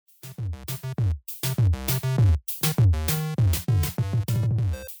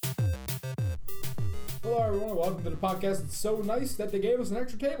welcome to the podcast. It's so nice that they gave us an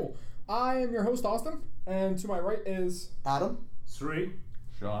extra table. I am your host, Austin, and to my right is... Adam. Sri.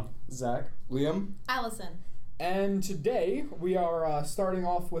 Sean. Zach. Liam. Allison. And today, we are starting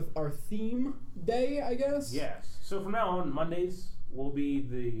off with our theme day, I guess? Yes. So from now on, Mondays will be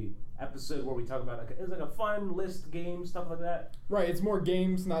the episode where we talk about, it's like a fun list game, stuff like that. Right, it's more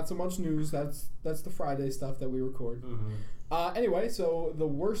games, not so much news. That's the Friday stuff that we record. Mm-hmm. Anyway, so the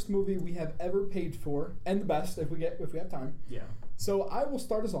worst movie we have ever paid for, and the best if we have time. Yeah. So I will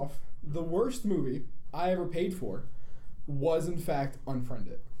start us off. The worst movie I ever paid for was, in fact,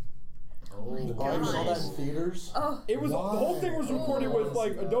 Unfriended. Oh my You gosh. saw that in theaters? Oh. It was the whole thing was recorded with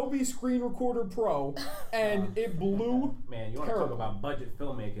like Adobe Screen Recorder Pro, and it blew. Man, you want to talk about budget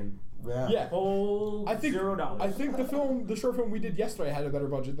filmmaking? Yeah. Whole I think $0. I think the short film we did yesterday had a better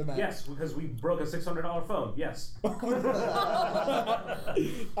budget than that. Yes, because we broke a $600 phone. Yes. I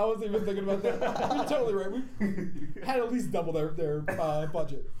wasn't even thinking about that. You're totally right. We had at least double their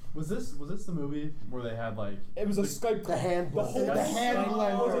budget. Was this the movie where they had like It was a Skype call. The hand The whole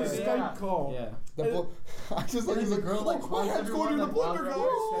blender. It was a Yeah. Skype call. Yeah. I just like the girl like my hand's going in the blender, guys.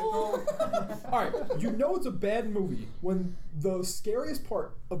 All right, you know it's a bad movie when the scariest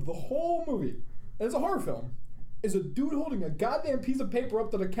part of the whole movie, and it's a horror film, is a dude holding a goddamn piece of paper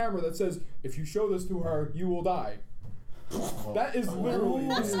up to the camera that says, "If you show this to her, you will die." That is literally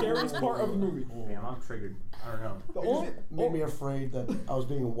the scariest part of the movie. Damn, I'm triggered. I don't know. The It only just made me afraid that I was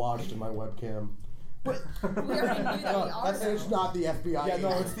being watched in my webcam. We already knew that we are. It's not the FBI. yeah, no,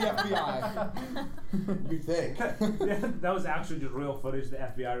 it's the FBI. You think? That was actually just real footage the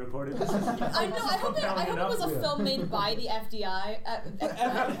FBI recorded. I know. I hope it was a film made by the FDI.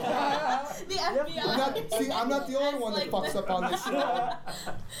 The FBI. I'm not the only one that fucks up on this show.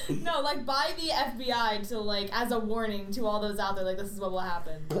 No, like by the FBI to like as a warning to all those out there, like this is what will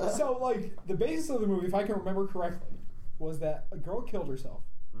happen. So, like, the basis of the movie, if I can remember correctly, was that a girl killed herself,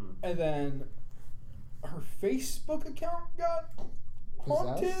 and then her Facebook account got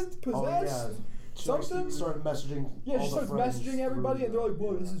haunted, possessed, Oh, yeah. something. She started messaging. Yeah, all she the starts friends messaging everybody, and they're like,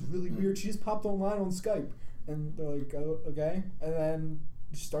 "Whoa, this is really Mm-hmm. weird." She just popped online on Skype, and they're like, "Oh, okay," and then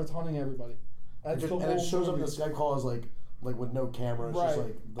she starts haunting everybody. That's the whole and it shows up in movie. the Skype call as like with no camera. It's Right, just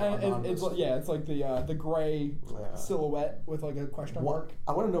like the and anonymous. it's like the gray Yeah. silhouette with like a question mark.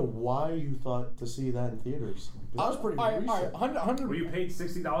 I want to know why you thought to see that in theaters. I was pretty All right, recent. 100. Were you paid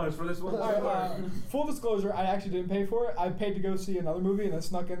 $60 for this one? Full disclosure, I actually didn't pay for it. I paid to go see another movie and I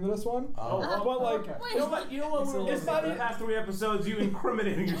snuck into this one. Oh. But like, Wait, You know what? It's not the even- past 3 episodes, you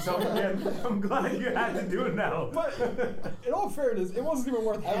incriminating yourself again. I'm glad you had to do it now. but in all fairness, it wasn't even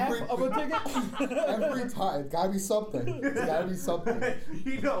worth half Every- of a ticket. Every time, it's gotta be something. It's gotta be something.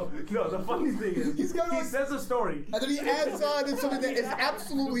 No, the funny thing is, He's got he like- says a story. And then he adds on in something that is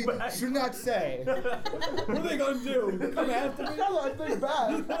absolutely should not say. What are they gonna do? Come after me? Now that I think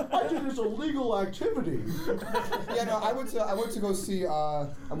back, I did this illegal activity. Yeah, no, I went to go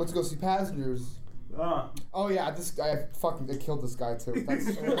see Passengers. Oh yeah, I killed this guy too.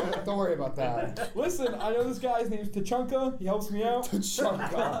 Don't worry about that. Listen, I know this guy's name's Tachanka. He helps me out.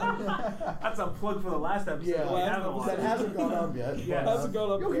 That's a plug for the last episode. Yeah, we haven't watched. that hasn't gone up yet. Yeah. Hasn't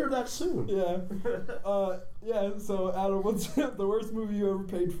gone up You'll yet. hear that soon. Yeah. Yeah. So Adam, what's the worst movie you ever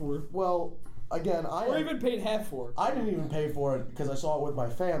paid for, Well, again, or even paid half for? I didn't even pay for it because I saw it with my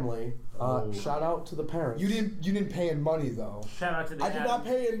family. Shout out to the parents. You didn't pay in money though. Shout out to the I did not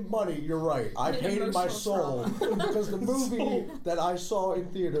pay in money. You're right. I An paid in my soul emotional because the movie that I saw in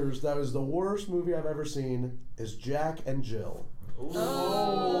theaters that was the worst movie I've ever seen is Jack and Jill.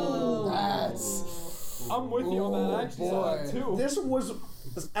 I'm with you on that. I actually saw that too. This was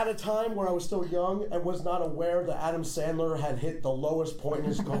at a time where I was still young and was not aware that Adam Sandler had hit the lowest point in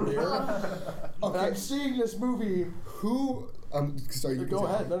his career. And I'm seeing this movie. Who? Sorry, you Go can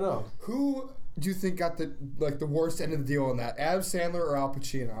ahead. No. Who do you think got the worst end of the deal on that? Adam Sandler or Al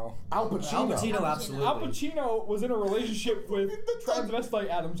Pacino? Al Pacino. absolutely. Al Pacino was in a relationship with transvesite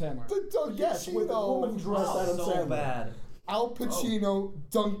Adam Sandler. Yes, with a woman dressed Adam Sandler. bad. Al Pacino,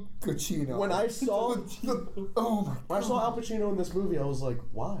 Dunkachino. When I saw oh my when I saw Al Pacino in this movie, I was like,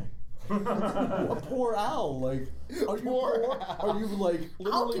 why? Poor Al. Like, are you poor? Are you like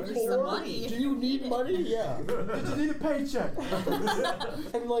I'll literally give you poor? some money Do if you you need need it. money? Yeah. Did you need a paycheck?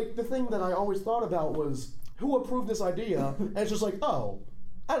 And like the thing that I always thought about was who approved this idea, and it's just like, oh,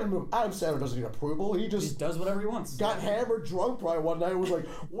 Adam Sandler doesn't need approval. He He just does whatever he wants. got hammered drunk probably one night and was like,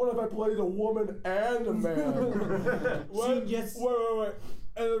 what if I played a woman and a man? What? Yes. Wait.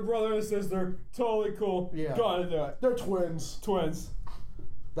 And the brother and sister, totally cool. Yeah. Go on and do it. They're twins. Twins.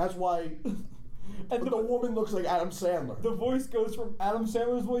 That's why And the woman looks like Adam Sandler. the voice goes from Adam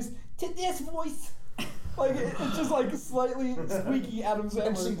Sandler's voice to this voice. Like it's just like slightly squeaky Adam Sandler.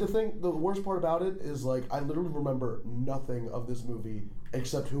 And see, the worst part about it is like I literally remember nothing of this movie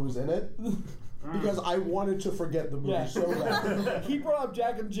except who was in it. Because I wanted to forget the movie so bad. He brought up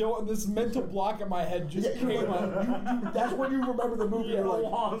Jack and Jill, and this mental block in my head just came up. That's when you remember the movie. You're like,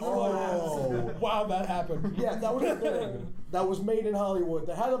 oh, wow, that happened. yeah, that was the thing. That was made in Hollywood.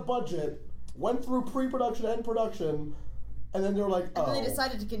 They had a budget, went through pre-production and production, and then they're like, oh. And then they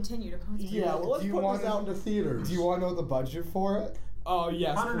decided to continue to post. Yeah, well, let's put this out into theaters. Do you want to know the budget for it? Oh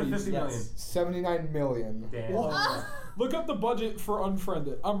yes, 150 million. yes. 79 million. Damn. Look up the budget for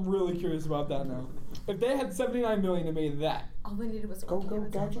Unfriended. I'm really curious about that now. If they had 79 million and made that, All they needed was Go,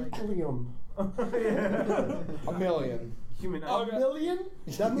 Gadget, killing him. $1 million. Human. A million?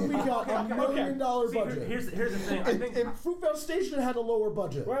 That movie got $1 million See, budget. here's the thing. I think. Fruitvale Station had a lower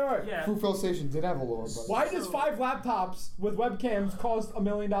budget. wait. Yeah. Fruitvale Station did have a lower budget. Why does 5 laptops with webcams cost $1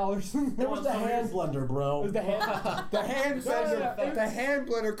 million? It was the hand blender, bro. The hand. The hand blender, the hand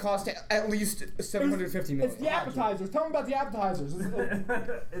blender cost at least $750 million. It's the appetizers. Tell me about the appetizers.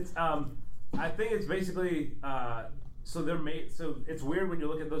 It's I think it's basically so they're made. So it's weird when you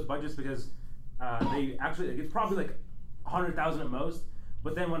look at those budgets because they actually it's probably like 100,000 at most.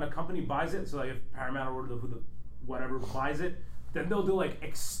 But then when a company buys it, so like if Paramount or whatever buys it, then they'll do like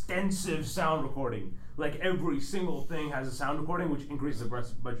extensive sound recording. Like every single thing has a sound recording, which increases the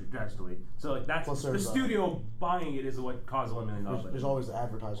budget drastically. So like that's Plus the there's, studio buying it is what caused $1 million. There's always the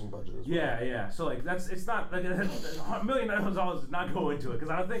advertising budget as well. Yeah. So like it's not like $1 million does not go into it because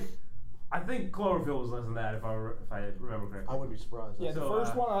I think Cloverfield was less than that if I remember correctly. I wouldn't be surprised. Yeah, the So,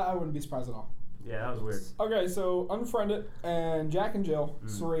 first one I wouldn't be surprised at all. Yeah, that was weird. Okay, so Unfriended and Jack and Jill,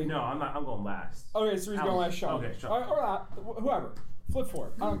 Suri. No, I'm not. I'm going last. Okay, Suri's going last. Sean. Okay, Sean. Or not, whoever. Flip for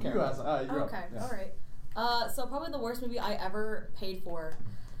it. I don't care. You guys, you're Okay, up. Yeah. all right. So probably the worst movie I ever paid for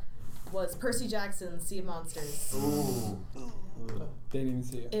was Percy Jackson's Sea of Monsters. Ooh. Didn't even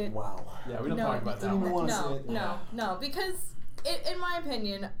see it. It, Wow. Yeah, we don't No, talk about that didn't one. even wanna see it. No, because in my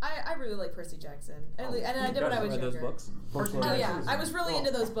opinion, I really like Percy Jackson, and I did when I was Read younger. those books? Percy Oh Jackson yeah, is- I was really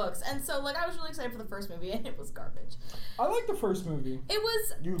into those books, and so like I was really excited for the first movie, and it was garbage. I like the first movie. It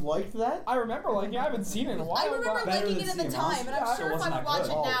was. You liked that? I remember liking it. I haven't seen it in a while. I remember but Better liking than it at the Sea of time, and I'm Monsters? sure Yeah, if so I it would watch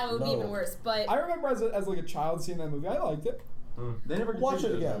wasn't it that now, it would be No. even worse. But I remember as like a child seeing that movie. I liked it. They never Watch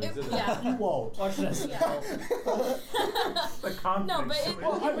it continued again. those movies, Yeah. did they? You won't. Watch this. yeah. The confidence. No, but of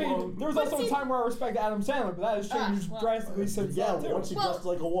Well, I mean, Whoa. there was But also a see- time where I respect Adam Sandler, but that has changed well. drastically since Yeah, that too. once he Well- dressed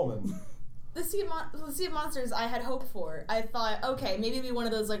like a woman. The Sea of Monsters I had hoped for. I thought, okay, maybe it'd be one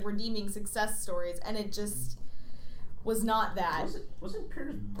of those like redeeming success stories, and it just was not that. Wasn't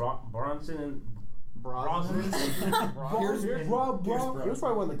Pierce Bronson and Brosnan? Pierce He was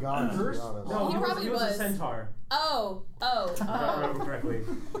probably one of the guys, to be honest. No, He probably he was was. a centaur. Oh. If I remember correctly.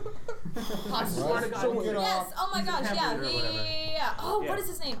 Possibly. Right. So we'll get Yes. Oh my He's a gosh. camp Yeah. leader or whatever. Yeah. Oh, Yeah. what is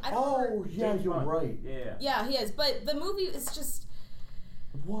his name? I don't remember. Oh, yeah, James you're Bond. right. Yeah. Yeah, he is. But the movie is just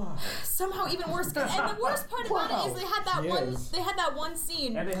Wow. somehow even worse. And the worst part about it is they had that Yes. They had that one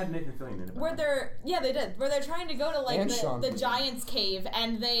scene And they had Nathan Fillion in it. where they did, where they're trying to go to like And Sean the Connery. Giant's Cave,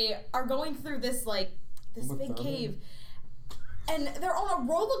 and they are going through this like this With big Thurman? cave, and they're on a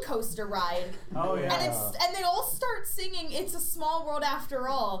roller coaster ride, Oh yeah. and they all start singing "It's a Small World After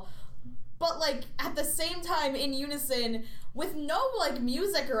All," but like at the same time in unison with no like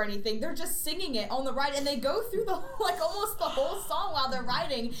music or anything. They're just singing it on the ride, and they go through the like almost the whole song while they're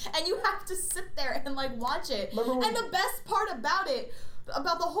riding, and you have to sit there and like watch it. Remember when- And the best part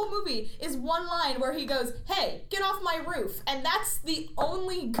about the whole movie is one line where he goes, "Hey, get off my roof," and that's the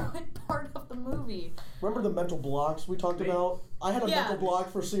only good part of the movie. Remember the mental blocks we talked about? I had a Yeah. mental block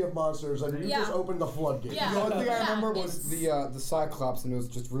for Sea of Monsters, and you Yeah. just opened the floodgates. Yeah. The only thing I Yeah, remember was it's- the Cyclops, and it was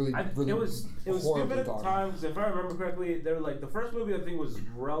just really It was horribly stupid at the done. time because if I remember correctly, they were like the first movie I think was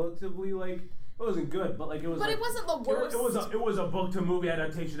relatively like it wasn't good, but like it was. But like, it wasn't the worst. It was a book to movie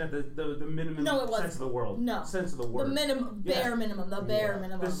adaptation at the minimum No, it wasn't. sense of the world. No. Sense of the The word. minimum, Yeah. bare minimum, the bare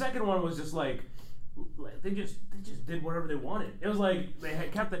minimum. The second one was just like they just did whatever they wanted. It was like they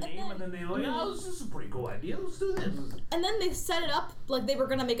had kept the name and then they were like, oh, this is a pretty cool idea. Let's do this. And then they set it up like they were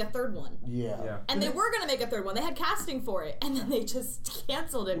gonna make a third one. Yeah. And they were gonna make a third one. They had casting for it, and then they just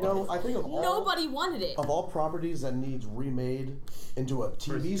canceled it. You know, because I think of all nobody wanted it. of all properties that needs remade into a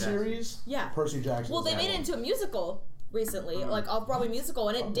Percy TV Jackson. series, Yeah. Percy Jackson. Well, they made it into a musical recently, like off-Broadway musical,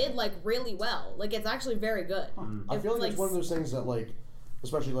 and it did like really well. Like it's actually very good. I feel like it's one of those things that like,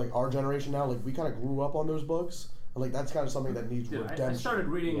 especially like our generation now, like we kind of grew up on those books, and like that's kind of something that needs Dude, redemption. I started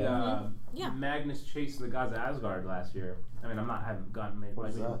reading Yeah. Magnus Chase and the Gods of Asgard last year. I mean, I haven't gotten made. What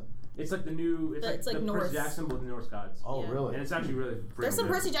is I mean, that? It's like the new. It's like the Norse. Percy Jackson with Norse gods. Oh, Yeah. really? And it's actually really. There's some freaking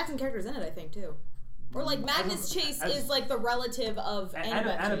good. Percy Jackson characters in it, I think, too. Or like Magnus Chase as- is like the relative of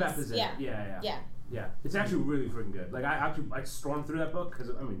Annabeth Annabeth Chase. is in Yeah. it. Yeah. Yeah. It's actually really freaking good. Like I stormed through that book because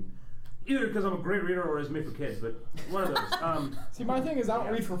either because I'm a great reader or it's made for kids, but one of those. See, my thing is I don't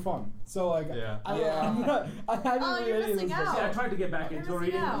Yeah. read for fun, so like, Yeah. I Oh, didn't you're read any of missing this out. stuff. See, I tried to get back You're into missing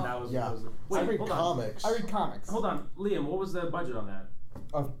reading, out. and that was. Yeah. That was I read hold on. comics. I read comics. Hold on, Liam. What was the budget on that?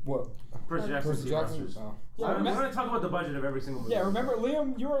 Of what? Percy Jackson. Percy Sea Jackson? Monsters. Oh. Yeah, We're remember- going to talk about the budget of every single movie. Yeah, remember,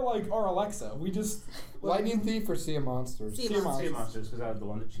 Liam, you were like our Alexa. We just Lightning Thief or Sea of Monsters? Sea of Sea of Monsters. Sea Monsters, because that was the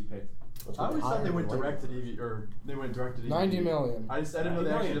one that she picked. That's I what always thought they hired went me. direct to DVD, or they went direct to DVD. 90 million. I didn't know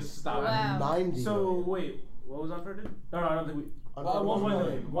they actually just stopped. Wow. 90. So wait, what was Uncharted? No, I don't think we. Uncharted 1 1 million.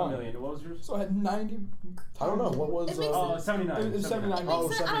 million. 1 million. What was yours? so I had 90. I don't know what was. It makes Oh, 79. It was 79. It Oh,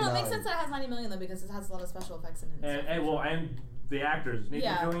 makes sense. I don't know. It makes 79. sense that it has 90 million though because it has a lot of special effects in it. And the actors, Nathan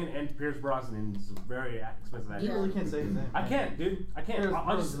Yeah. Fillion and Pierce Brosnan, is very expensive actor. You really can't say his name. I can't, dude. I can't. Pierce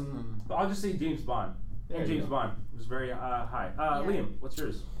I'll just say James Bond. There And you James go. Bond was very high. Liam, what's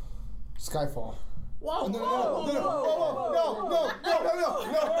yours? Skyfall. Whoa, No,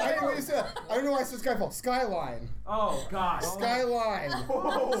 I didn't mean to say that. I don't know why I said Skyfall. Skyline. Oh God. Skyline.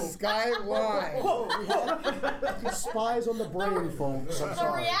 Skyline. Spies on the brain, folks. I'm The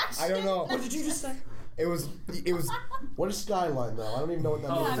sorry. reaction. I don't know. What did you just say? It was. What is Skyline though? I don't even know what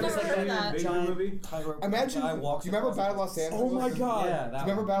that Oh, I've means. is never that heard like that. an invasion movie? Imagine. Guy Do you walks remember across Battle the Los place. Angeles? Oh my god. Yeah, Do that you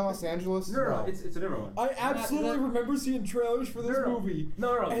remember Battle Los Angeles? No, it's a different one. I absolutely remember seeing trailers for this movie.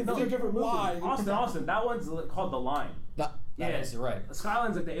 No, And no. they're different movie. Why? Austin. That one's called The Line. That is right.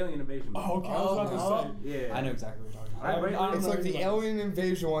 Skyline's like the alien invasion movie. Oh, okay. I was about to say. Yeah. I know exactly what you're talking about. Right, right. I don't It's know like anything the about alien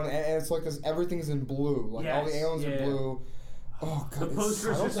invasion one, and it's like this. Everything's in blue. Like all the Yes, aliens yeah. are blue. Oh god. The it's- poster's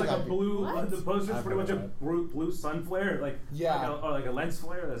I don't just think like a I'd be- blue. What? The poster's I've pretty much a heard blue sun flare, like Yeah. like a lens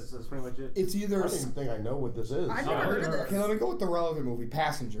flare. That's pretty much it. It's I either. don't even think I know what this is. I've never heard of Okay, this. let me go with the relevant movie,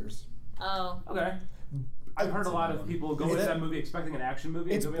 Passengers. Oh. Okay. I've heard a lot of people go into that movie expecting an action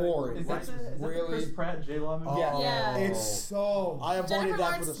movie. It's and they'll be boring. Is that the Really? Chris Pratt J Law movie? Yeah. Yeah. It's so. I avoided Jennifer that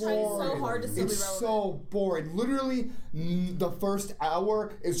Lawrence for the trying so story. hard to still be It's relevant. so boring. Literally, the first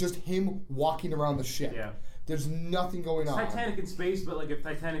hour is just him walking around the ship. Yeah. There's nothing going on. Titanic in space, but like if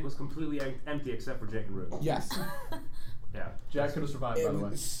Titanic was completely empty except for Jake and Rose. Yes. Yeah. Jack could have survived, by It the way.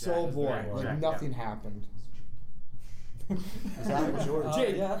 was so Yeah, boring. yeah, Like yeah. nothing happened. That was yours.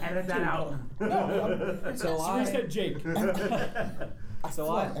 Jake. Edit that out. So So I we said Jake. So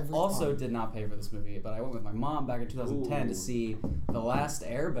feel I like every also time. did not pay for this movie, but I went with my mom back in 2010 Ooh. to see The Last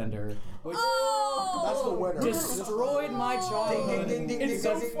Airbender, which Oh. That's the winner. destroyed my childhood. It's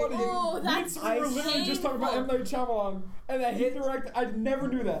so funny. Oh, Me and that's Sydney were literally just talking about M. Night Shyamalan, and that he directed. I never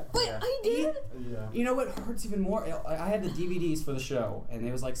knew that. Wait, I did? Yeah. You know what hurts even more? I had the DVDs for the show, and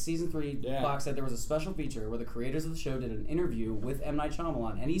it was like season 3 Yeah. box set. There was a special feature where the creators of the show did an interview with M. Night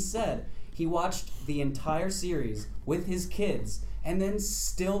Shyamalan, and he said he watched the entire series with his kids, and then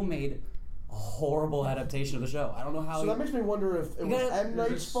still made a horrible adaptation of the show. I don't know how. So that makes me wonder if it You was gotta- M.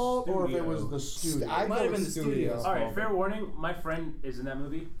 Night's fault or if it was the studio. studio. I might go have with been the studio. studio's All right, fault. fair warning. My friend is in that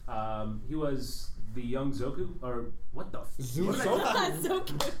movie. He was the young Zoku, or what the? What did I- That's so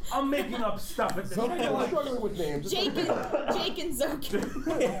cute. I'm making up stuff at this I'm point. struggling with names. Jake and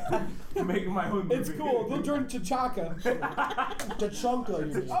Zoki. I'm making my own movie. It's cool. They'll join T'Chaka. Tachanka,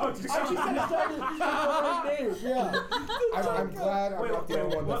 you mean. Oh, I just said it's right name. Yeah. I'm glad I'm Wait, not the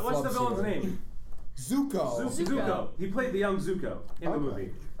only one that what's the flubs villain's here. name? Zuko. Zuko. He played the young Zuko in the Okay.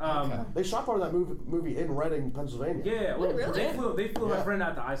 movie. Okay. They shot part of that movie in Reading, Pennsylvania. Yeah, well, Wait, really? they flew my Yeah. friend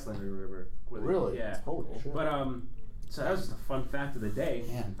out to Iceland or whatever. Really? Yeah. Holy shit. But so that was just a fun fact of the day.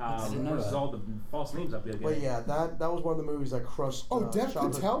 Man, I didn't know versus that. all the false names up there. But yeah, that was one of the movies that crushed. Oh, Dev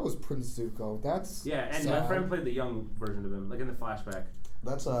childhood. Patel was Prince Zuko. That's Yeah, and sad. my friend played the young version of him, like in the flashback.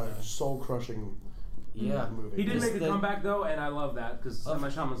 That's a soul crushing Yeah. movie. He did It's make a the- comeback though, and I love that because Oh. M.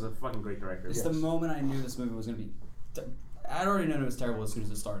 Night Shyamalan's a fucking great director. It's Yes. the moment I knew this movie was going to be. I'd already known it was terrible as soon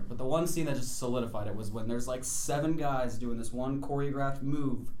as it started, but the one scene that just solidified it was when there's like 7 guys doing this one choreographed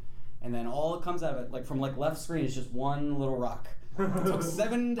move, and then all it comes out of it, like from like left screen, is just one little rock. It took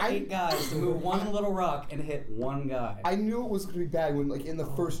 7 to 8 guys to move one little rock and hit one guy. I knew it was going to be bad when, like, in the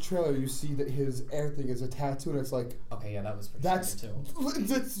first trailer, you see that his everything is a tattoo, and it's like, Okay, yeah, that was pretty that's stupid, too.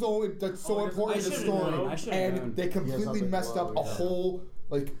 that's so Oh, important to the I should've story, known. I should've and known. they completely something messed up a blows, yeah. whole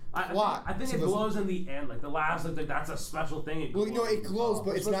like plot. I think to it this- glows in the end, like the last, like that's a special thing. It Well, you know, it glows. glows,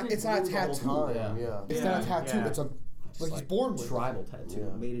 but it's not. It's not a Especially blue the tattoo. whole time, Yeah. Yeah. It's not a Yeah, tattoo. yeah. It's a Just like he's born with it. tribal tattoo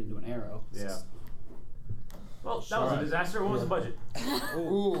Yeah. made into an arrow. Yeah. Well, that was a Alright. disaster. What was the budget?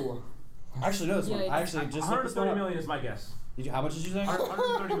 Ooh. I actually know this one. Yikes. I actually just looked this one 130 up. million is my guess. How much did you say?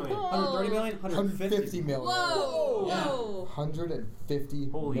 130 million. 130 million? 150 million. Whoa! Yeah. Whoa! 150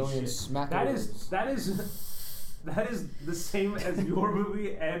 Holy million shit. smack. That is the same as your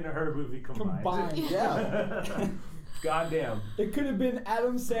movie and her movie combined. Yeah. Goddamn. It could have been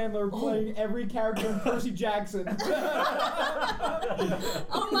Adam Sandler playing every character in Percy Jackson.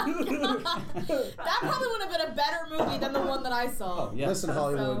 Oh my god! That probably would have been a better movie than the one that I saw. Oh, yeah. Listen,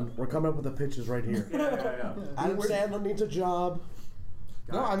 Hollywood, So- we're coming up with the pitches right here. Yeah. Adam Sandler needs a job.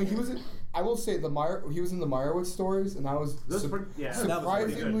 No, I mean he was. I will say he was in the Meyerowitz stories, and that was Those that was pretty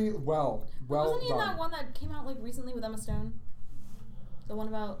surprisingly good. well Wasn't he in done. that one that came out like recently with Emma Stone? The one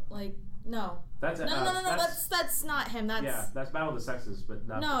about like no. That's No, that's not him. That's yeah, that's Battle of the Sexes, but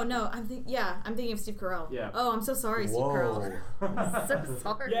not. no. I'm thinking of Steve Carell. Yeah. Oh, I'm so sorry, Steve Carell. So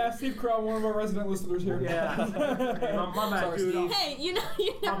sorry. Yeah, Steve Carell, one of our resident listeners here. Yeah. Hey, my bad, Sorry, dude. Steve. Hey, you never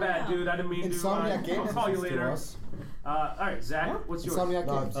My bad, know. dude. I didn't mean to. Insomniac Games I'll call you listens to later. us. All right, Zach, what's yours? Insomniac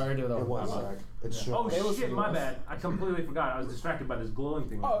No, Games. Sorry to do that. It was Zach. It's Oh show. They listen shit, to my us. bad. I completely forgot. I was distracted by this glowing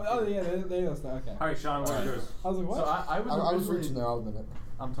thing. Oh yeah, they know that. Okay. All right, Sean, what's yours? I was like, what? So I I was originally- reaching there. I'll admit it.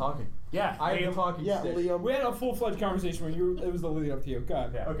 I'm talking. Yeah, I am Liam. the talking Yeah, stick. Liam. We had a full-fledged conversation when it was the lead up to you.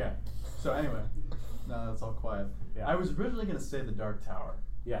 God. Yeah. Okay. So anyway, now that's all quiet. Yeah. I was originally gonna say The Dark Tower.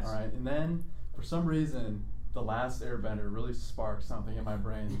 Yes. All right, and then for some reason, The Last Airbender really sparked something in my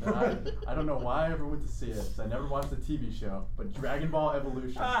brain that I don't know why I ever went to see it. 'Cause I never watched the TV show, but Dragon Ball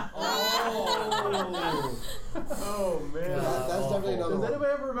Evolution. Oh man. That's definitely another Does one.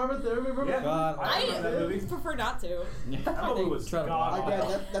 anybody ever remember that? Remember Yeah. that? God. I remember that movie. prefer not to. That movie was Try to god block Again,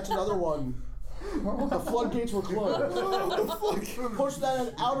 awful. that's another one. The floodgates were closed. Push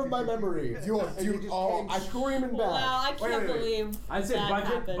that out of my memory. Dude, And you just came I screaming back. Wow, I can't Wait. believe I'd say that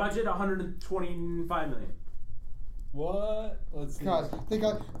happened. budget 125 million. What? Let's see. God, thank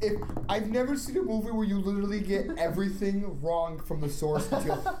God. If I've never seen a movie where you literally get everything wrong from the source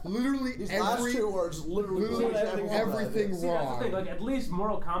material. Literally These last every two are just literally everything See, that's the wrong. thing. Like, at least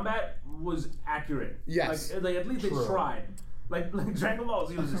Mortal Kombat was accurate. Yes. Like at least they True. tried. Like Dragon Ball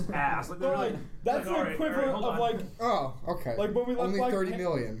Z was just ass. Like, they're But, like, that's like, the all right, equivalent hold of on. like Oh, okay. Like when we left only Black 30 Pan-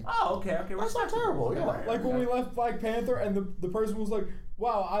 million. Oh, okay. That's not terrible, yeah. like when we left Black Panther and the person was like,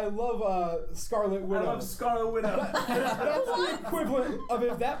 "Wow, I love Scarlet I Widow." love Scarlet Widow. That's the equivalent of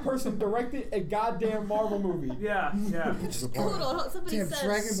if that person directed a goddamn Marvel movie. yeah. Poodle, somebody Damn, says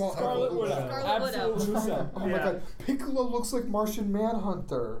Dragon Ball Scarlet Widow. Scarlet Widow. Absolutely. Oh my Yeah. God, Piccolo looks like Martian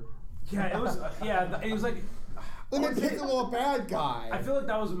Manhunter. Yeah, it was. It was like. They made honestly, Piccolo a bad guy. I feel like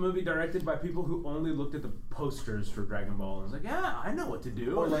that was a movie directed by people who only looked at the posters for Dragon Ball and was like, yeah, I know what to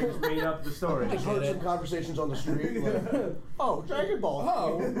do. Or And they like- just made up the story. I heard some conversations on the street. Like, oh, Dragon Ball.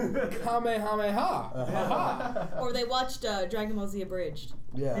 Oh, Kamehameha. Aha. Or they watched Dragon Ball Z Abridged.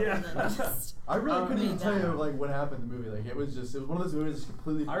 Yeah. Yeah. And then just, I really couldn't even made tell that. you like what happened in the movie. Like it was one of those movies that's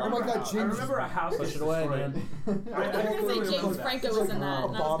completely. I Oh my remember, God, I James- remember a house Push gets it away, destroyed. man. I I was gonna literally say James remember that. Franco It's was like in that, a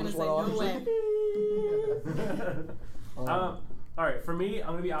and I bomb was just gonna went say off. no way. All right, for me, I'm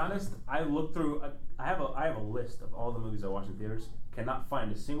gonna be honest. I looked through. I have a list of all the movies I watched in theaters. Cannot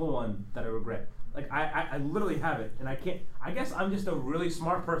find a single one that I regret. Like I literally have it, and I can't. I guess I'm just a really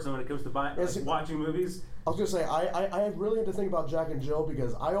smart person when it comes to watching movies. I was gonna say I really had to think about Jack and Jill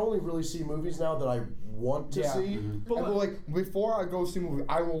because I only really see movies now that I want to Yeah. see. But like before I go see a movie,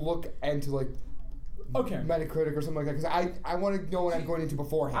 I will look into like Metacritic or something like that because I want to know what I'm going into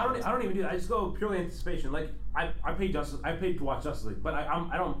beforehand. I don't even do that. I just go purely anticipation. Like I paid to watch Justice League, but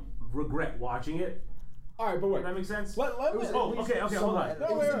I don't regret watching it. All right, but wait. Does that make sense? Let It was me- at Oh, least okay, hold on.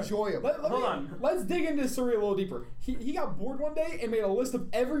 somewhat- It was enjoyable. Hold on. Let's dig into Surrey a little deeper. He got bored one day and made a list of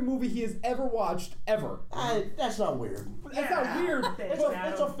every movie he has ever watched ever. That's not weird. That's not weird. Thanks, but-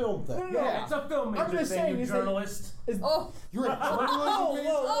 Adam. It's a film thing. No. Yeah, it's a filmmaker I'm just thing, saying, you is that- journalist. Oh, You're a Whoa, journalist.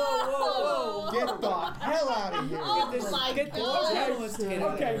 oh, Get the hell out of here. oh my Get this god. journalist kid out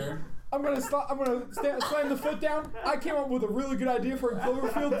of Okay, here. I'm gonna stop. I'm gonna slam the foot down. I came up with a really good idea for a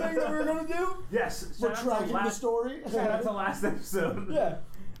Cloverfield thing that we were gonna do. Yes. We're shout out to tracking the last- story. Shout out to last episode. Yeah,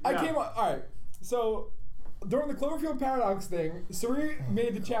 I Yeah. came up. All right, so during the Cloverfield Paradox thing, Suri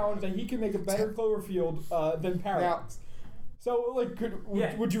made the challenge that he can make a better Cloverfield than Paradox. So, like,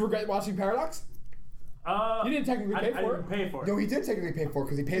 would you regret watching Paradox? You didn't technically pay I for didn't it. pay for it. No, he did technically pay for it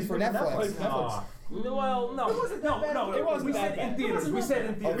because he pays for Netflix. Aw. Well, no, no. It wasn't We that said in bad. theaters. We said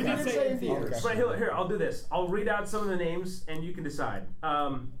in Oh, theaters. we did say in theaters. Okay. Right, here, I'll do this. I'll read out some of the names, and you can decide.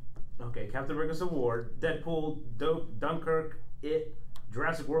 Okay, Captain America: Civil War, Deadpool, Dope, Dunkirk, It,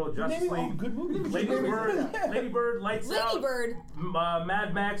 Jurassic World, Justice Naming all League, good movies. Lady Bird, Lights Out, Lady Bird.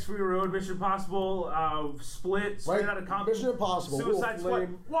 Mad Max, Fury Road, Mission Impossible, Split, Straight Outta Compton, Mission Impossible. Suicide Squad.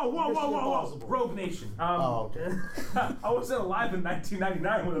 Lame. Whoa, Mission Impossible. Rogue Nation. Okay. I wasn't alive in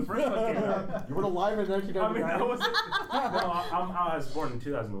 1999 when the first one came out. You were alive in I mean, 1999. I wasn't. No, I was born in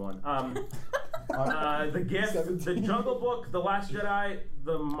 2001. The Gift, 17. The Jungle Book, The Last Jedi,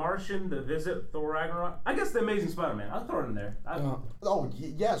 The Martian, The Visit, Thor Ragnarok. I guess The Amazing Spider-Man. I'll throw it in there.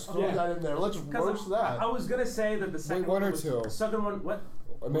 Yes, throw Yeah. that in there. Let's roast that. I was gonna say that the second one or was, two? The second one, what?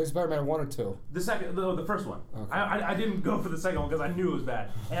 Amazing Spider-Man 1 or 2? The first one. Okay. I didn't go for the second one because I knew it was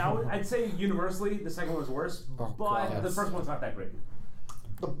bad. And I'd say universally the second one was worse, Oh, but God. the first one's not that great.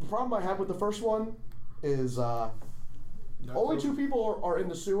 The problem I have with the first one is only two people are in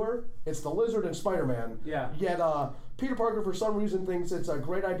the sewer. It's the Lizard and Spider-Man. Yeah. Yet Peter Parker, for some reason, thinks it's a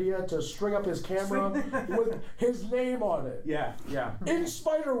great idea to string up his camera with his name on it. Yeah. In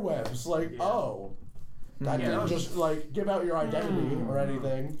spider webs. Like, oh. That Yeah. didn't just, like, give out your identity or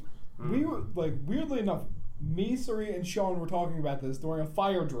anything. We were, like, weirdly enough, me, Suri, and Sean were talking about this during a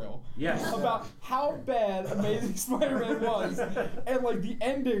fire drill. Yes. About how bad Amazing Spider-Man was. And, like, the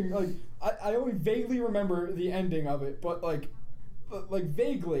ending, like, I only vaguely remember the ending of it, but, like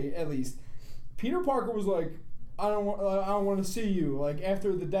vaguely, at least. Peter Parker was like, I don't want to see you. Like,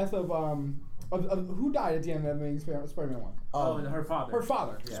 after the death of who died at the end of the Amazing Spider-Man one? And her father. Her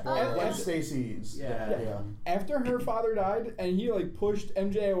father. Yeah. Gwen Stacy's. Yeah. After her father died, and he like pushed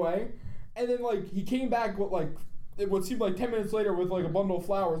MJ away, and then like he came back with like what seemed like 10 minutes later with like a bundle of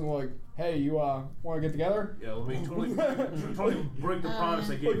flowers and like, hey, you want to get together? Yeah, let me totally break the promise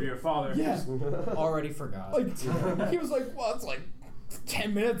I gave to your father. Yeah. Already forgot. Like he was like, well, it's like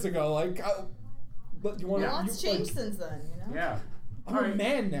 10 minutes ago. Like, but you want to? Lots changed since then, you know. Yeah. I'm a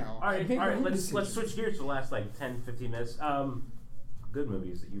man now. All I right. make my own Let's decisions. switch gears for the last like 10, 15 minutes. Good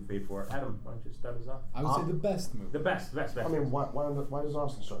movies that you paid for. Adam, why don't you start us off? I would say the best movie. The best. I mean, why does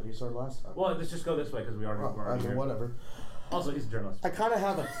Austin start? He started last time. Well, let's just go this way because we I already mean, here. whatever. Also, he's a journalist. I kind of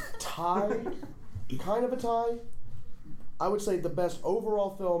have a tie. Kind of a tie. I would say the best overall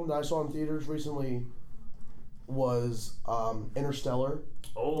film that I saw in theaters recently was Interstellar.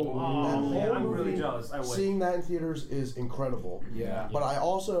 Oh, That man, whole I'm really movie, jealous. I wish. Seeing that in theaters is incredible. Yeah. But I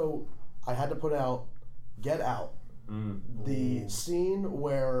had to put out Get Out. The scene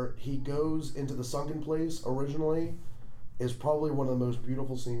where he goes into the sunken place originally is probably one of the most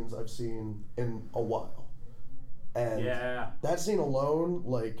beautiful scenes I've seen in a while. And that scene alone,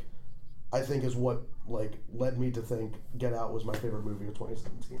 like, I think is what like led me to think Get Out was my favorite movie of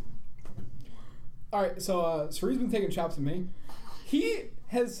 2017. All right, so Suri's been taking chops at me. He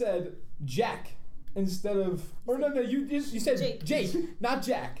has said Jack instead of, or no, you said Jake, not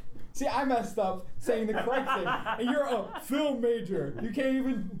Jack. See, I messed up saying the correct thing, and you're a film major. You can't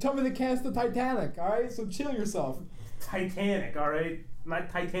even tell me the cast of Titanic. All right, so chill yourself. Titanic, all right, not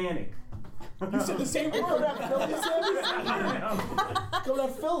Titanic. You said the same word. Go to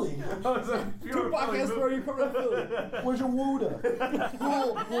Philly. Two podcasts where you come to Philly. Where's your Wooda?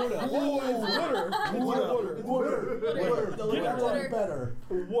 Water. Better.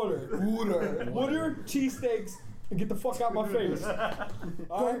 Water, cheesesteaks, and get the fuck out my face.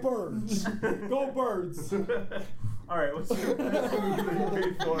 Go Birds. Go Birds. All right, what's your best movie that you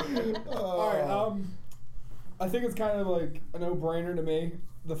paid for? All right, I think it's kind of like a no-brainer to me.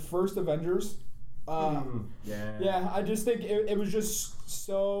 The first Avengers. Yeah, I just think it was just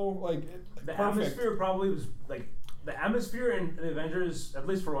so like The perfect. atmosphere probably was like the atmosphere in the Avengers. At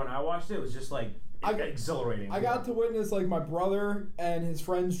least for when I watched it, was just like exhilarating. I got to witness like my brother and his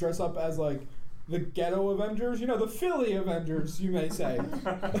friends dress up as like the ghetto Avengers, you know, the Philly Avengers, you may say.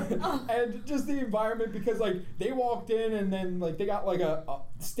 And just the environment, because like they walked in and then like they got like a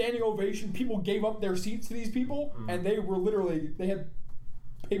standing ovation. People gave up their seats to these people, and they were literally, they had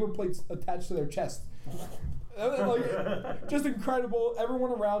paper plates attached to their chest. Like, just incredible.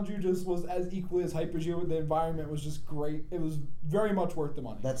 Everyone around you just was as equally as hype as you. The environment was just great. It was very much worth the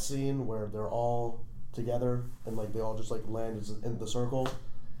money. That scene where they're all together and like they all just like land in the circle.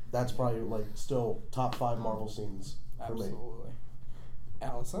 That's probably like still top 5 Marvel scenes for me. Absolutely.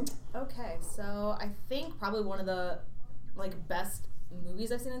 Allison? Okay, so I think probably one of the like best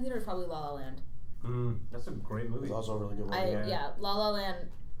movies I've seen in theater is probably La La Land. That's a great movie. It's also a really good one. La La Land.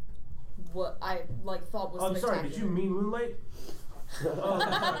 What I like thought was. Oh, I'm sorry. Did you mean Moonlight?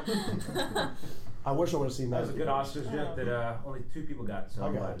 I wish I would have seen that. That was a good Oscars joke that only 2 people got. So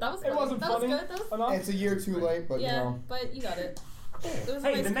I'm glad. That was It wasn't funny That was good. enough. It's a year too late, but Yeah, you know. but you got it. It was a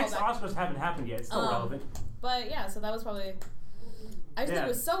Hey, nice the next callback. Oscars haven't happened yet. It's still relevant. But yeah, so that was probably. I just think it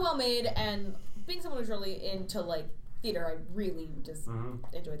was so well made, and being someone who's really into like theater, I really just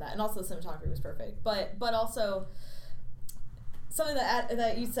enjoyed that, and also the cinematography was perfect. But also something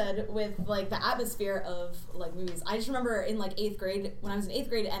that you said with like the atmosphere of like movies. I just remember in like 8th grade when I was in 8th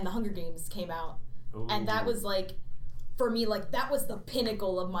grade and The Hunger Games came out, and that was like. For me, like, that was the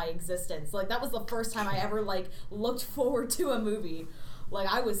pinnacle of my existence. Like, that was the first time I ever, like, looked forward to a movie. Like,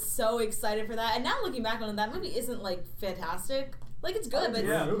 I was so excited for that. And now looking back on it, that movie isn't, like, fantastic. Like, it's good, but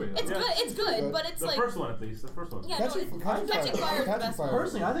it's good, but it's the like... The first one, at least. The first one. Yeah, Catching Fire Catching Fire is the best one.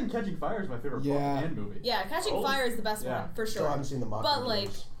 Personally, I think Catching Fire is my favorite book and movie. Yeah, Catching Fire is the best one, for sure. Still haven't seen the Mockingjay. But,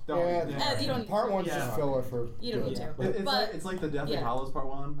 like... Yeah, you don't need part to. one's just filler for. You don't need to. It's like the Deathly Hallows Part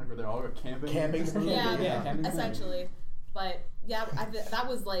 1, like where they're all camping. Camping. Yeah, essentially. But yeah, that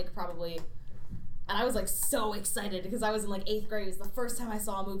was like probably, and I was like so excited because I was in like 8th grade. It was the first time I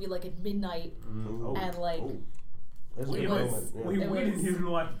saw a movie like at midnight, and like we didn't even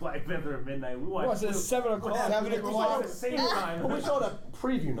watch Black Panther at midnight. We watched it at 7 o'clock. 7 o'clock. At the same time. We saw it at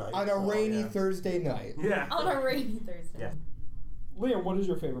preview night. On a rainy Thursday night. Yeah. On a rainy Thursday. Yeah. Liam, what is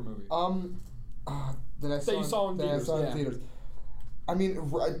your favorite movie? That I saw in theaters. I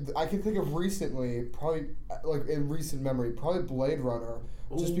mean, I can think of recently, probably like in recent memory, probably Blade Runner,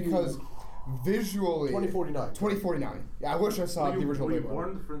 just because visually. 2049. 2049. Yeah, I wish I saw the original Blade Blade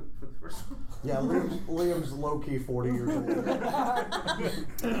Runner. Runner. For the first one? Yeah, Liam's low-key 40 years old.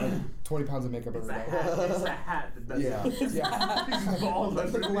 Like 20 pounds of makeup every day. It's a hat that does Yeah. it. Yeah. He's bald.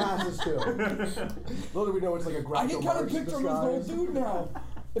 That's the glasses, too. Little do we know it's like a I graphic can kind of picture him as an old dude now.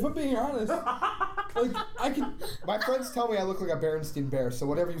 If I'm being honest, like I can. My friends tell me I look like a Berenstein bear, so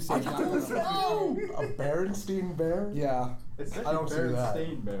whatever you say. Oh. A Berenstein bear? Yeah. It's I don't see that.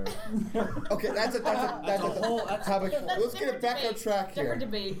 Stain bear. Okay, that's a whole topic. Let's get it back on track here. Different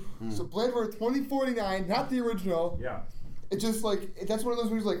debate. So Blade Runner 2049, not the original. Yeah. It's just like that's one of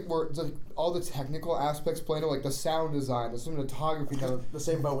those movies like where it's like all the technical aspects playing, like the sound design, the cinematography. The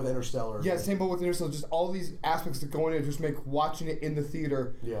same boat with Interstellar. Yeah, same boat with Interstellar. Just all these aspects that go in it just make watching it in the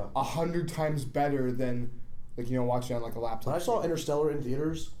theater 100 times better than like watching it on like a laptop. When I saw Interstellar in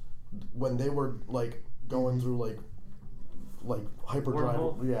theaters, when they were like going through like hyperdrive,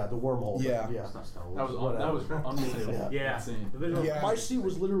 the wormhole. Yeah. That was unbelievable. Yeah. Scene. Yeah. My seat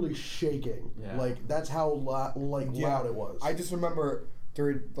was literally shaking. Yeah. Like that's how loud it was. I just remember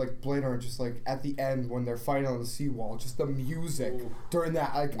during like Blade Runner, just like at the end when they're fighting on the seawall, just the music during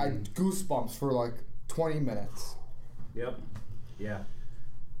that, I goosebumps for like 20 minutes. Yep. Yeah.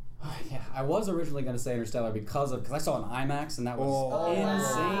 Yeah, I was originally going to say Interstellar because I saw it in IMAX and that was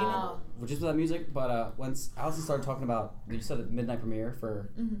insane, which is with that music. But once Allison started talking about, you said the midnight premiere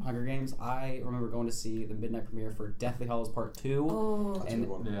for Hunger Games, I remember going to see the midnight premiere for Deathly Hallows Part 2, and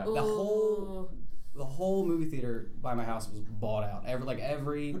the whole movie theater by my house was bought out.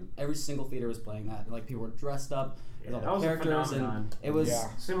 Every single theater was playing that. And, like people were dressed up. Yeah, all the characters, and it was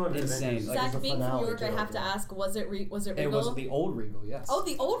similar to insane. Zach, being from New York, I have to ask: was it Regal? It was the old Regal, yes. Oh,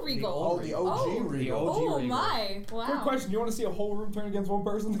 the old Regal. The OG Regal. Oh my! Wow. Quick question: you want to see a whole room turn against one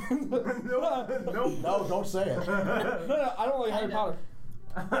person? No, don't say it. No, I don't like Harry Potter.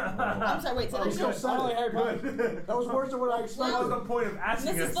 I'm sorry. Wait. I don't like Harry Potter. That was worse than what I expected. That was the point of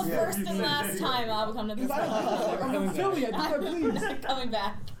asking This is the first and last time I'll come to this. I'm in Philly. I do that, please. I'm not coming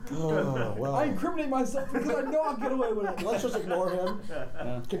back. Oh, well. I incriminate myself because I know I'll get away with it. Let's just ignore him.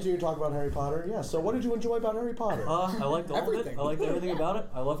 Continue to talk about Harry Potter. Yeah. So, what did you enjoy about Harry Potter? I liked all of it. I liked everything about it.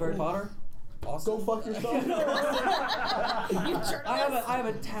 I love Harry Potter. Awesome. Go fuck yourself. You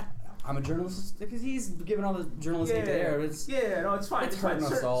journalist. I'm a journalist because he's giving all the journalistic air. No, it's fine. It's hurting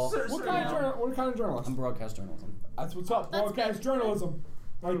us all. What kind of journalist? I'm broadcast journalism. That's what's up. Broadcast journalism.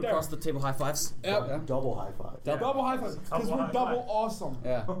 Right there. Across the table, high fives. Yep. Yeah. Double high five. Double high five. Because we're double awesome.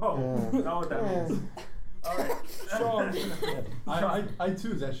 Yeah. Oh, know what that means. Alright. So, I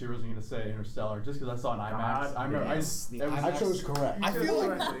too was actually originally going to say Interstellar just because I saw an IMAX. I remember I chose correct. I feel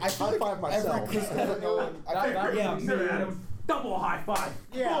like high five myself. every Christopher Nolan. Double high five.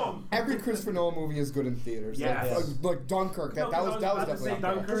 Yeah. Boom. Every Christopher Nolan movie is good in theaters. Yes. Like Dunkirk. That was definitely up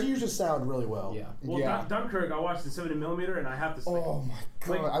there. Because he used to sound really well. Yeah. Well, Dunkirk, I watched in 70mm, and I have to say, Oh my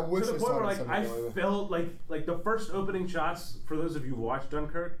god! I wish to I the point saw where it. I felt like the first opening shots. For those of you who watched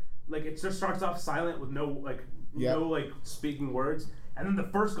Dunkirk, like it just starts off silent with no speaking words. And then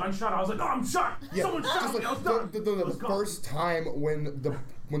the first gunshot, I was like, "Oh, I'm shot! Yeah, Someone shot me! I was done." The first time when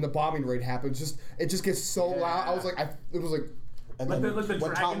the bombing raid happens, it just gets so loud. I was like, it was like. And like then the when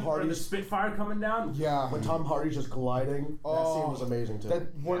dragon Tom or the Hardy's Spitfire coming down. Yeah. When Tom Hardy's just gliding, that scene was amazing too.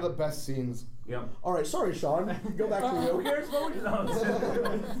 That one of the best scenes. Yep. All right, sorry, Sean. Go back to Who you. cares what we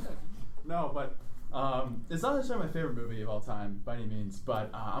know? No, but It's not necessarily my favorite movie of all time by any means, but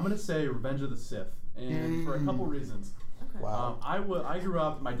I'm gonna say Revenge of the Sith, and for a couple reasons. Okay. Wow. I grew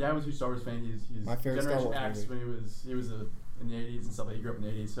up. My dad was a huge Star Wars fan. He's My favorite Star Generation Wars X movie. when he was in the 80s and stuff. He grew up in the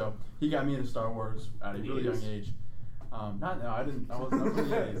 80s, so he got me into Star Wars at a really young age. Not now. I wasn't up in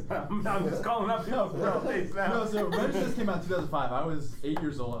the 80s. I'm just calling up No, so Revenge of the Sith came out in 2005. I was 8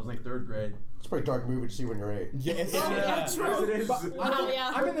 years old. I was like 3rd grade. It's a pretty dark movie to see when you're 8. Yeah, Yes, it is. But Wow,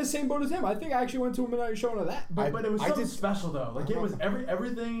 yeah. I'm in the same boat as him. I think I actually went to a midnight showing of that. But it was I something did- special though. Like it was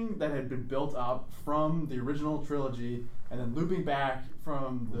everything that had been built up from the original trilogy, and then looping back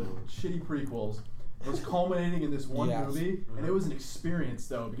from the shitty prequels, was culminating in this one Yes. movie, and it was an experience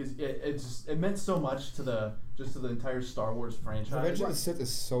though because it meant so much to the entire Star Wars franchise. Revenge of the Sith is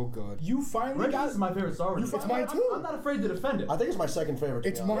so good. You finally Revenge got. is my favorite Star Wars. It's movie. mine too. I'm not afraid to defend it. I think it's my second favorite. to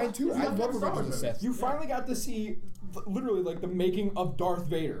It's be honest. mine too. It's I my love favorite Star Revenge of the Wars Sith. You finally got to see literally like the making of Darth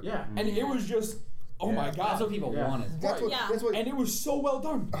Vader. Yeah. And it was just, oh my god. That's what people Yeah. wanted. That's what. Yeah. That's what. And it was so well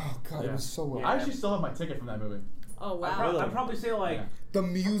done. Oh god, it was so well. I actually still have my ticket from that movie. Oh wow. I'd probably say like Yeah. The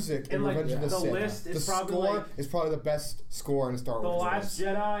music in And, like, Revenge of the the Sith. list is the probably, score like, is probably the best score in Star The Wars. Last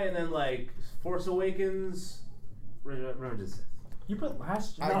Jedi, and then like Force Awakens, Revenge of the Sith. You put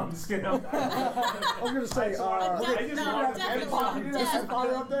Last Jedi. No, I'm just kidding. I was gonna say. Definitely.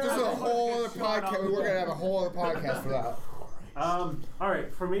 There's a whole other podcast. We're gonna have a whole other podcast for that. All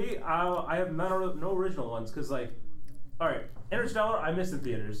right, for me, I have no original ones because like, all right, Interstellar, I missed in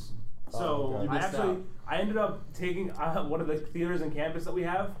theaters. So okay. You I missed actually out. I ended up taking one of the theaters in campus that we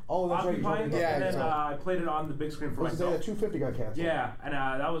have. Oh, that's right, you told me occupied, about that. and then Yeah, I played it on the big screen for Was the day myself. that 250 got canceled? Yeah, and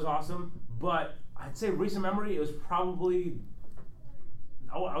that was awesome. But I'd say recent memory, it was probably.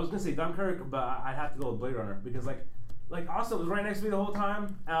 Oh, I was gonna say Dunkirk, but I'd have to go with Blade Runner because like Austin was right next to me the whole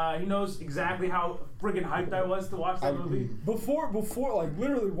time. He knows exactly how friggin' hyped I was to watch that movie. Before, like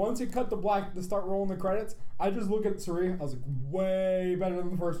literally, once it cut the black to start rolling the credits, I just look at Suri. I was like, way better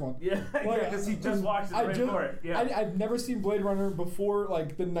than the first one. Yeah, because he just watched it right before it. Yeah. I've never seen Blade Runner before,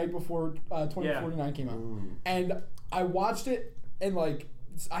 like the night before 2049 came out, and I watched it and like.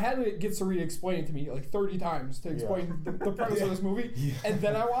 I had to get Suri to explain it to me like 30 times to explain the premise of this movie, and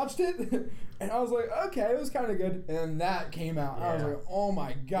then I watched it, and I was like, okay, it was kind of good, and then that came out, and I was Yeah. like, oh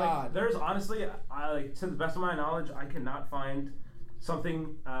my god. Like, there's honestly, to the best of my knowledge, I cannot find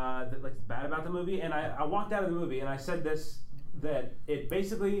something that like bad about the movie. And I walked out of the movie and I said this, that it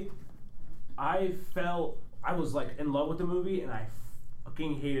basically, I was like in love with the movie and I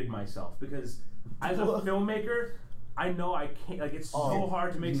fucking hated myself because as a filmmaker, I know I can't, like it's so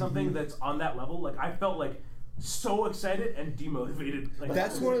hard to make something that's on that level. Like I felt like so excited and demotivated. Like,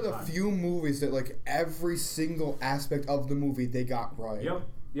 That's at the one of same the time. few movies that like every single aspect of the movie they got right.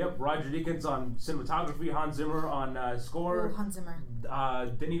 Yep. Roger Deakins on cinematography, Hans Zimmer on score, Ooh, Hans Zimmer.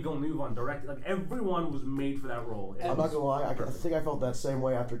 Denis Villeneuve on directing. Like everyone was made for that role. I'm not gonna lie, I think I felt that same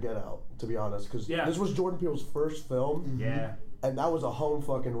way after Get Out, to be honest, because Yeah. this was Jordan Peele's first film, Yeah. and that was a home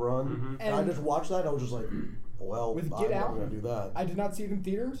fucking run. And I And- just watched that, and I was just like, well, With I'm Get not Out, gonna do that. I did not see it in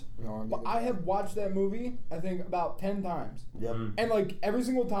theaters, No, but I have watched that movie I think about 10 times. Yep. And like every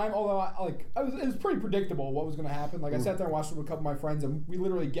single time, although it was pretty predictable what was going to happen. Like I sat there and watched it with a couple of my friends, and we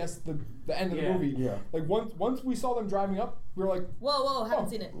literally guessed the end of the Yeah. movie. Yeah. Like once we saw them driving up, we were like, Whoa, haven't Oh.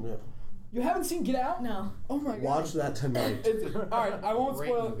 seen it. Yeah. "You haven't seen Get Out? No. Oh my god!" Watch that tonight. It's, all right, I won't Great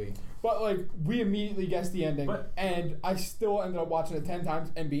spoil movie. it. But like we immediately guessed the ending, But- and I still ended up watching it 10 times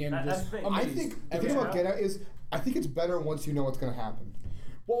and being That's just the thing. I amazed. think the every thing about time. Get Out is I think it's better once you know what's gonna happen.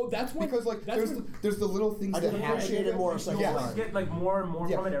 Well, that's when Because like that's there's the little things I that did happen. appreciate it more a second You Yeah. always time. get like more and more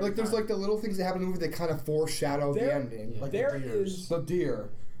from it every like there's time. like the little things that happen in the movie that kind of foreshadow the There- ending. Like there the deers. is The deer.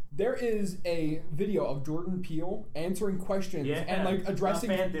 there is a video of Jordan Peele answering questions Yeah. and like addressing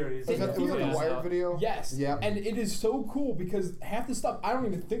fan theories. Was that the theories. Wired video? Yes. Yeah. And it is so cool because half the stuff I don't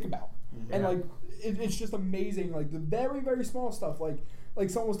even think about. And Yeah. like it's just amazing. Like the very, very small stuff. Like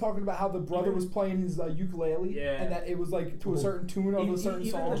someone was talking about how the brother was playing his ukulele Yeah. and that it was like to a certain tune of a certain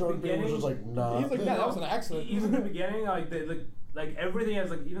even song. the Jordan Peele was just like, nah. He's like, "Yeah, that was an accident." Even in the beginning, like everything has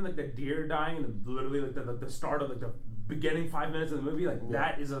like even like the deer dying and literally like the start of like the beginning 5 minutes of the movie, like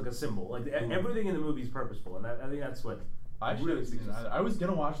that is like a symbol. Like everything in the movie is purposeful, and I think that's what I actually really haven't seen speaks. it. I was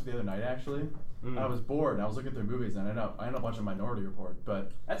gonna watch it the other night actually. I was bored and I was looking through movies and I ended up watching Minority Report.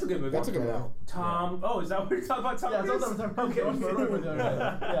 But That's a good movie. That's a good Get movie. Out. Tom. Oh, is that what you're talking about? Tom yeah, Cruise? it's also Tom Cruise. Okay. I watched Minority Report the other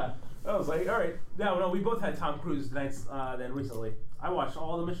night. Yeah. I was like, all right. No, we both had Tom Cruise nights then recently. I watched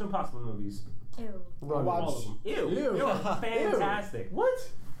all the Mission Impossible movies. Ew. All of them. Ew. Ew. They were fantastic. What?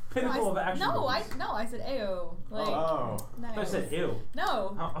 pinnacle of action. I said ayo. Like, I said ew.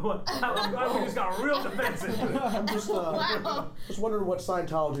 No. I'm glad we just got real defensive. I'm just wondering what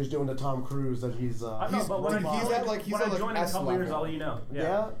Scientology's doing to Tom Cruise that he's. I know, but when I join in a couple years, I'll let you know.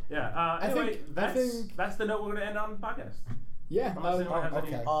 Yeah. Anyway, that's the note we're gonna end on the podcast. Yeah.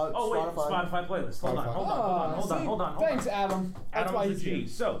 Okay. Spotify playlist. Hold on. Thanks, Adam. That's why he's here.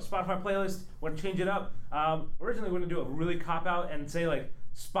 So, Spotify playlist, we're gonna change it up. Originally, we're gonna do a really cop out and say like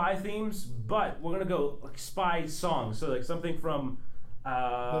spy themes, but we're gonna go like spy songs. So like something from.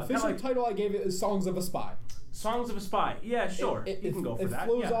 The official title I gave it is "Songs of a Spy." Songs of a Spy. Yeah, sure. You can go for that. It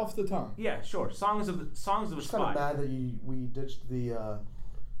flows off the tongue. Yeah, sure. Songs of a Spy. It's kind of bad that we ditched the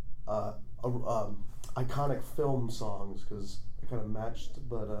iconic film songs because it kind of matched,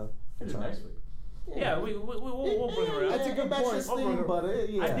 but next week. Yeah, we'll bring it around. That's a good point.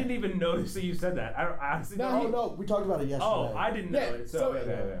 I didn't even notice that you said that. I honestly no, we talked about it yesterday. Oh, I didn't know it. So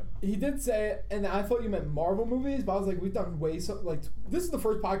he did say it, and I thought you meant Marvel movies, but I was like, we've done this is the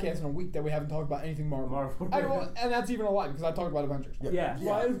first podcast in a week that we haven't talked about anything Marvel. And that's even a lie because I talked about Avengers. Yeah.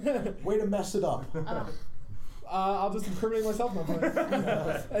 Way to mess it up. I'll just incriminate myself now.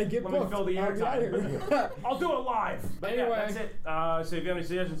 Hey, get Let booked. me fill the airtime. I'll do it live. But anyway, that's it. So if you have any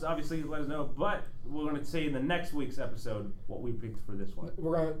suggestions, obviously let us know. But we're going to say in the next week's episode what we picked for this one.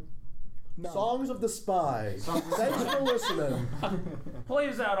 We're going to... Songs of the Spy. Thanks for listening. Play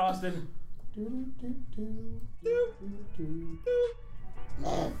us out, Austin. And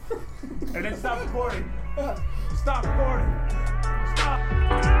then stop recording. Stop recording.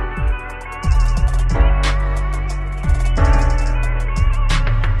 Stop.